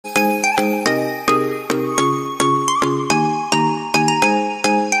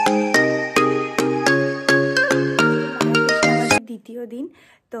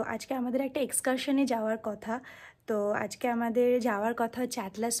আজকে আমাদের একটা এক্সকারশনে যাওয়ার কথা। তো আজকে আমাদের যাওয়ার কথা হচ্ছে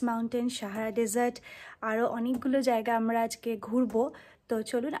অ্যাটলাস মাউন্টেন, সাহারা ডেজার্ট, আরও অনেকগুলো জায়গা আমরা আজকে ঘুরবো। তো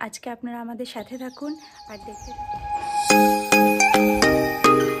চলুন আজকে আপনারা আমাদের সাথে থাকুন আর দেখতে থাকুন।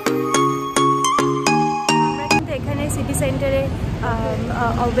 আমরা কিন্তু এখানে সিটি সেন্টারে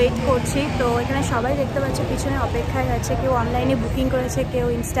ওয়েট করছি। তো এখানে সবাই দেখতে পাচ্ছে পিছনে অপেক্ষায় আছে, কেউ অনলাইনে বুকিং করেছে, কেউ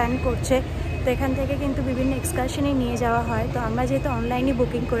ইনস্ট্যান্ট করছে। তো এখান থেকে কিন্তু বিভিন্ন এক্সকারশনে নিয়ে যাওয়া হয়। তো আমরা যেহেতু অনলাইনে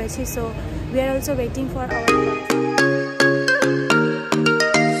বুকিং করেছি, so we are also waiting for our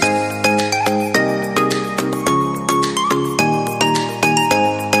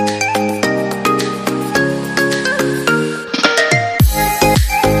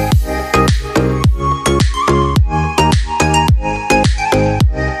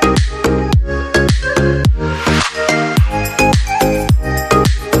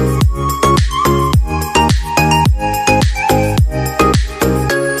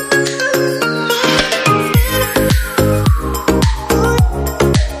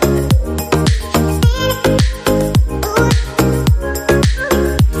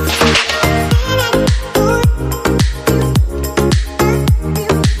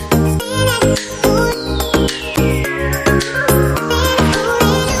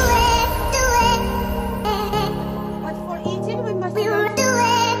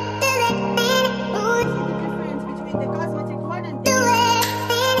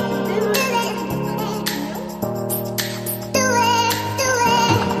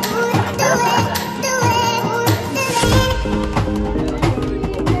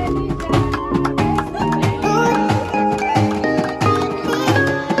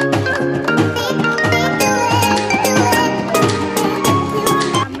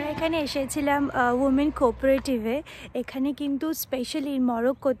এসেছিলাম উমেন কোঅপারেটিভে। এখানে কিন্তু স্পেশালি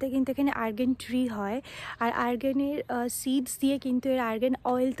মরক্কোতে কিন্তু এখানে আর্গান ট্রি হয়, আর আর্গানের সিডস দিয়ে কিন্তু এর আর্গান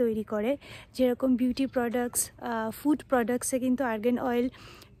অয়েল তৈরি করে। যেরকম বিউটি প্রোডাক্টস, ফুড প্রোডাক্টসে কিন্তু আর্গান অয়েল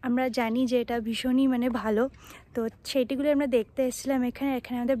আমরা জানি যে এটা ভীষণই ভালো। তো সেইটিগুলো আমরা দেখতে এসেছিলাম এখানে।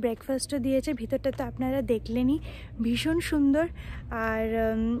 এখানে আমাদের ব্রেকফাস্টও দিয়েছে, ভিতরটা তো আপনারা দেখলেনই, ভীষণ সুন্দর। আর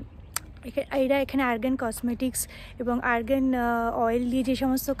এরা এখানে আর্গান কসমেটিক্স এবং আর্গান অয়েল দিয়ে যে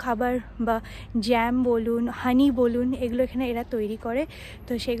সমস্ত খাবার বা জ্যাম বলুন, হানি বলুন, এগুলো এখানে এরা তৈরি করে।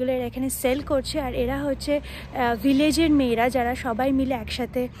 তো সেগুলো এরা এখানে সেল করছে। আর এরা হচ্ছে ভিলেজের মেয়েরা, যারা সবাই মিলে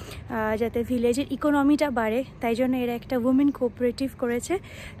একসাথে যাতে ভিলেজের ইকোনমিটা বাড়ে, তাই জন্য এরা একটা উমেন কোঅপারেটিভ করেছে।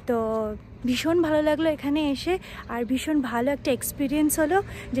 তো ভীষণ ভালো লাগলো এখানে এসে, আর ভীষণ ভালো একটা এক্সপিরিয়েন্স হলো,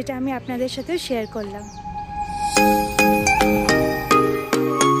 যেটা আমি আপনাদের সাথে শেয়ার করলাম।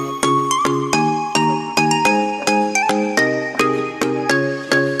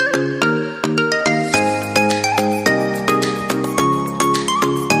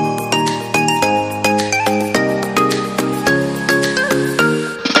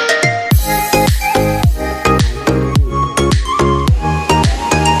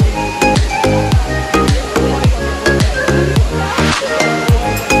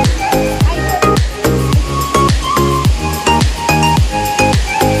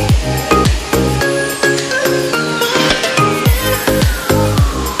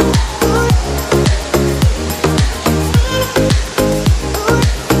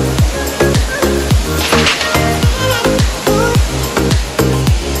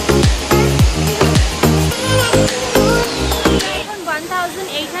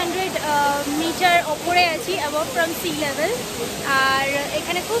 From sea level. আর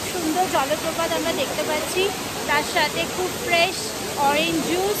এখানে খুব সুন্দর জলপ্রপাত আমরা দেখতে পাচ্ছি, তার সাথে খুব ফ্রেশ অরেঞ্জ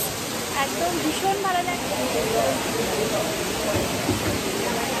জুস, একদম ভীষণ ভালো লাগছে।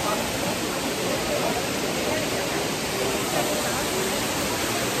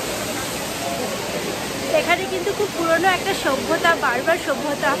 এখানে কিন্তু খুব পুরনো একটা সভ্যতা, বারবার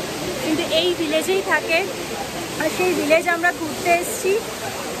সভ্যতা কিন্তু এই ভিলেজেই থাকে, আর সেই ভিলেজ আমরা ঘুরতে এসেছি,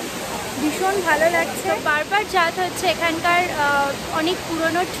 ভীষণ ভালো লাগছে। বারবার জাত হচ্ছে এখানকার অনেক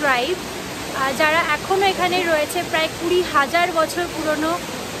পুরনো ট্রাইব, যারা এখনও এখানে রয়েছে, প্রায় 20,000 বছর পুরনো।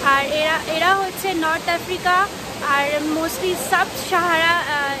 আর এরা হচ্ছে নর্থ আফ্রিকা আর মোস্টলি সাব সাহারা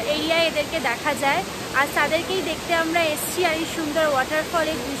এরিয়ায় এদেরকে দেখা যায়। আর তাদেরকেই দেখতে আমরা এসছি, আর এই সুন্দর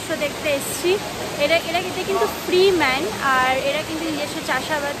ওয়াটারফলের দৃশ্য দেখতে এসছি। এরা কিন্তু ফ্রি ম্যান, আর এরা কিন্তু নিজস্ব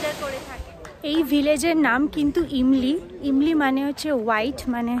চাষাবাদ করে থাকে। এই ভিলেজের নাম কিন্তু ইমলি। ইমলি মানে হচ্ছে হোয়াইট,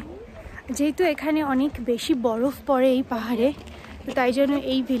 যেহেতু এখানে অনেক বেশি বরফ পড়ে এই পাহাড়ে, তো তাই জন্য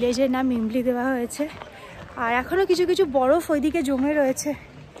এই ভিলেজের নাম ইমলি দেওয়া হয়েছে। আর এখনও কিছু কিছু বরফ ওইদিকে জমে রয়েছে,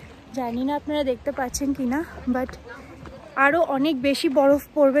 জানি না আপনারা দেখতে পাচ্ছেন কি না, বাট আরও অনেক বেশি বরফ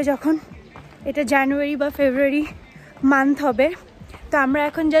পড়বে যখন এটা জানুয়ারি বা ফেব্রুয়ারি মান্থ হবে। তো আমরা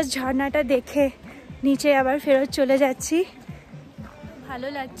এখন জাস্ট ঝর্ণাটা দেখে নিচে আবার ফেরত চলে যাচ্ছি। ভালো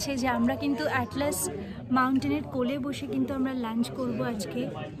লাগছে যে আমরা কিন্তু অ্যাটলাস মাউন্টেনের কোলে বসে কিন্তু আমরা লাঞ্চ করব আজকে।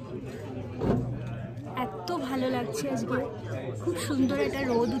 এত ভালো লাগছে আজকে, খুব সুন্দর একটা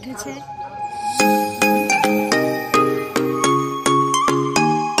রোদ উঠেছে।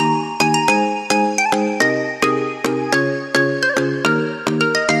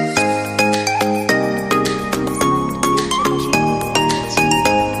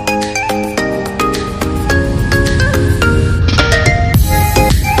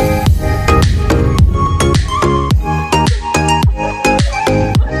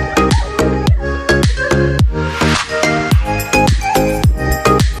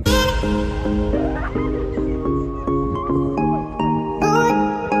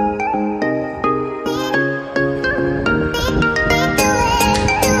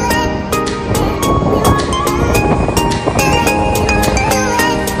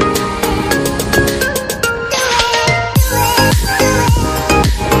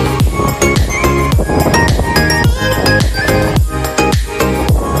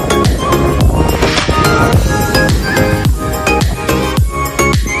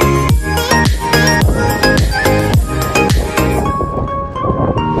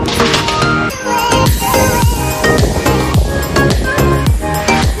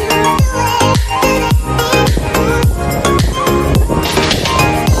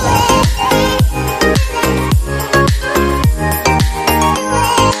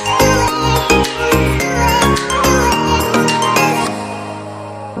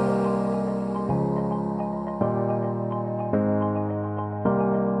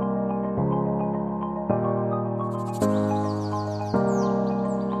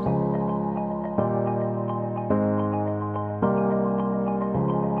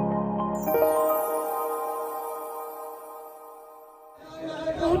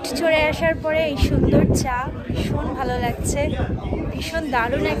 উট চড়ে আসার পরে এই সুন্দর চা ভীষণ ভালো লাগছে, ভীষণ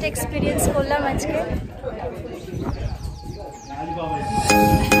দারুণ একটা এক্সপিরিয়েন্স করলাম আজকে।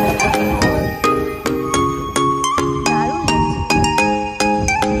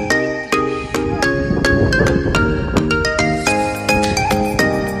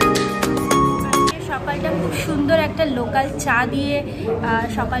 একটা লোকাল চা দিয়ে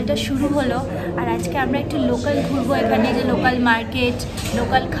সকালটা শুরু হলো, আর আজকে আমরা একটু লোকাল ঘুরবো, এখানে যে লোকাল মার্কেট,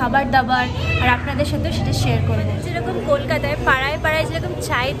 লোকাল খাবার দাবার, আর আপনাদের সাথে সেটা শেয়ার করব। যেরকম কলকাতায় পাড়ায় পাড়ায় যেরকম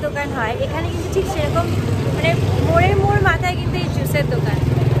চায়ের দোকান হয়, এখানে কিন্তু ঠিক সেরকম মানে মোড়ের মোড় মাথায় কিন্তু এই জুসের দোকান,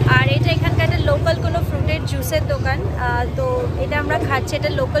 আর এটা এখানকার একটা লোকাল কোনো ফ্রুটের জুসের দোকান। তো এটা আমরা খাচ্ছি,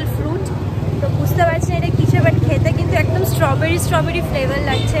 এটা লোকাল ফ্রুট, তো বুঝতে পারছি এটা কিছু, বাট খেতে কিন্তু একদম স্ট্রবেরি ফ্লেভার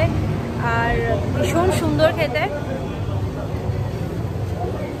লাগছে আর ভীষণ সুন্দর খেতে।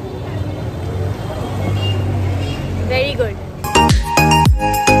 Very good.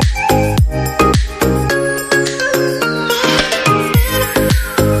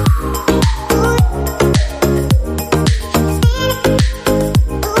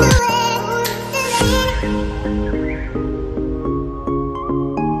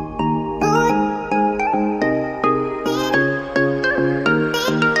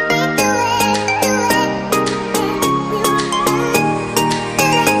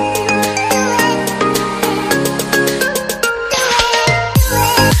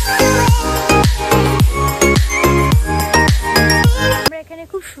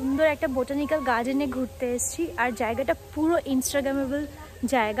 একটা বোটানিক্যাল গার্ডেনে ঘুরতে এসেছি, আর জায়গাটা পুরো ইনস্টাগ্রামেবল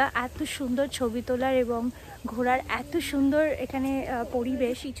জায়গা, এত সুন্দর ছবি তোলার এবং ঘোরার, এত সুন্দর এখানে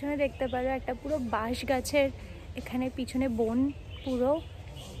পরিবেশ। পিছনে দেখতে পারো একটা পুরো বাঁশ গাছের এখানে পিছনে বন, পুরো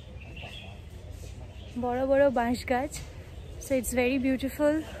বড় বড় বাঁশ গাছ। So it's very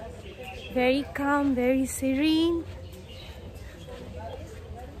beautiful, very calm, very Sirin.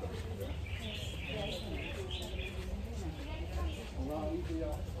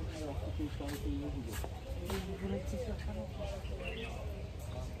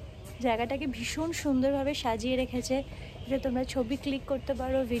 জায়গাটাকে ভীষণ সুন্দরভাবে সাজিয়ে রেখেছে, যে তোমরা ছবি ক্লিক করতে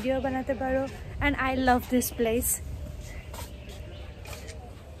পারো, ভিডিও বানাতে পারো, and I love this place.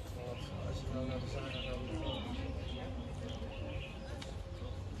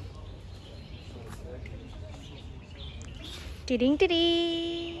 টিরিং tree,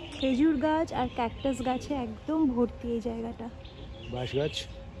 খেজুর গাছ আর ক্যাকটাস গাছে একদম ভর্তি এই জায়গাটা। বাঁশ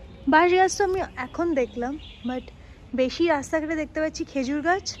গাছ তো আমি এখন দেখলাম, বাট বেশি রাস্তাঘাটে দেখতে পাচ্ছি খেজুর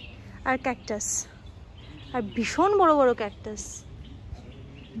গাছ আর ক্যাকটাস, আর ভীষণ বড় বড় ক্যাকটাস,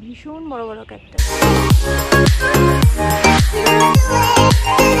 ভীষণ বড় বড় ক্যাকটাস।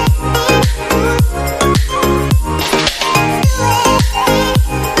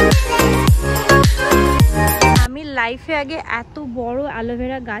 আমি লাইফে আগে এত বড়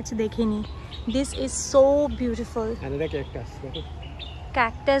অ্যালোভেরা গাছ দেখিনি। This is so beautiful.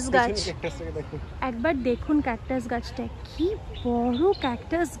 Cactus গাছ, একবার দেখুন ক্যাকটাস গাছটা, কি বড়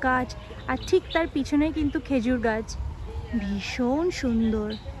ক্যাকটাস গাছ, আর ঠিক তার পিছনে কিন্তু খেজুর গাছ, ভীষণ সুন্দর।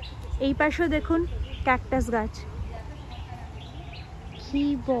 এই পাশেও দেখুন ক্যাকটাস গাছ, কি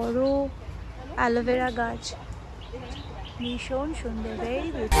বড় অ্যালোভেরা গাছ, ভীষণ সুন্দর, ভেরি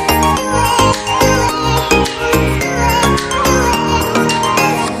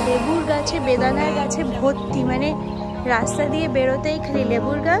লেবুর গাছে, বেদানার গাছে ভর্তি, মানে রাস্তা দিয়ে বেরোতেই খালি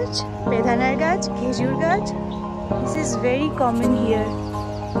লেবুর গাছ, বেদানার গাছ, খেজুর গাছ। This is very common here.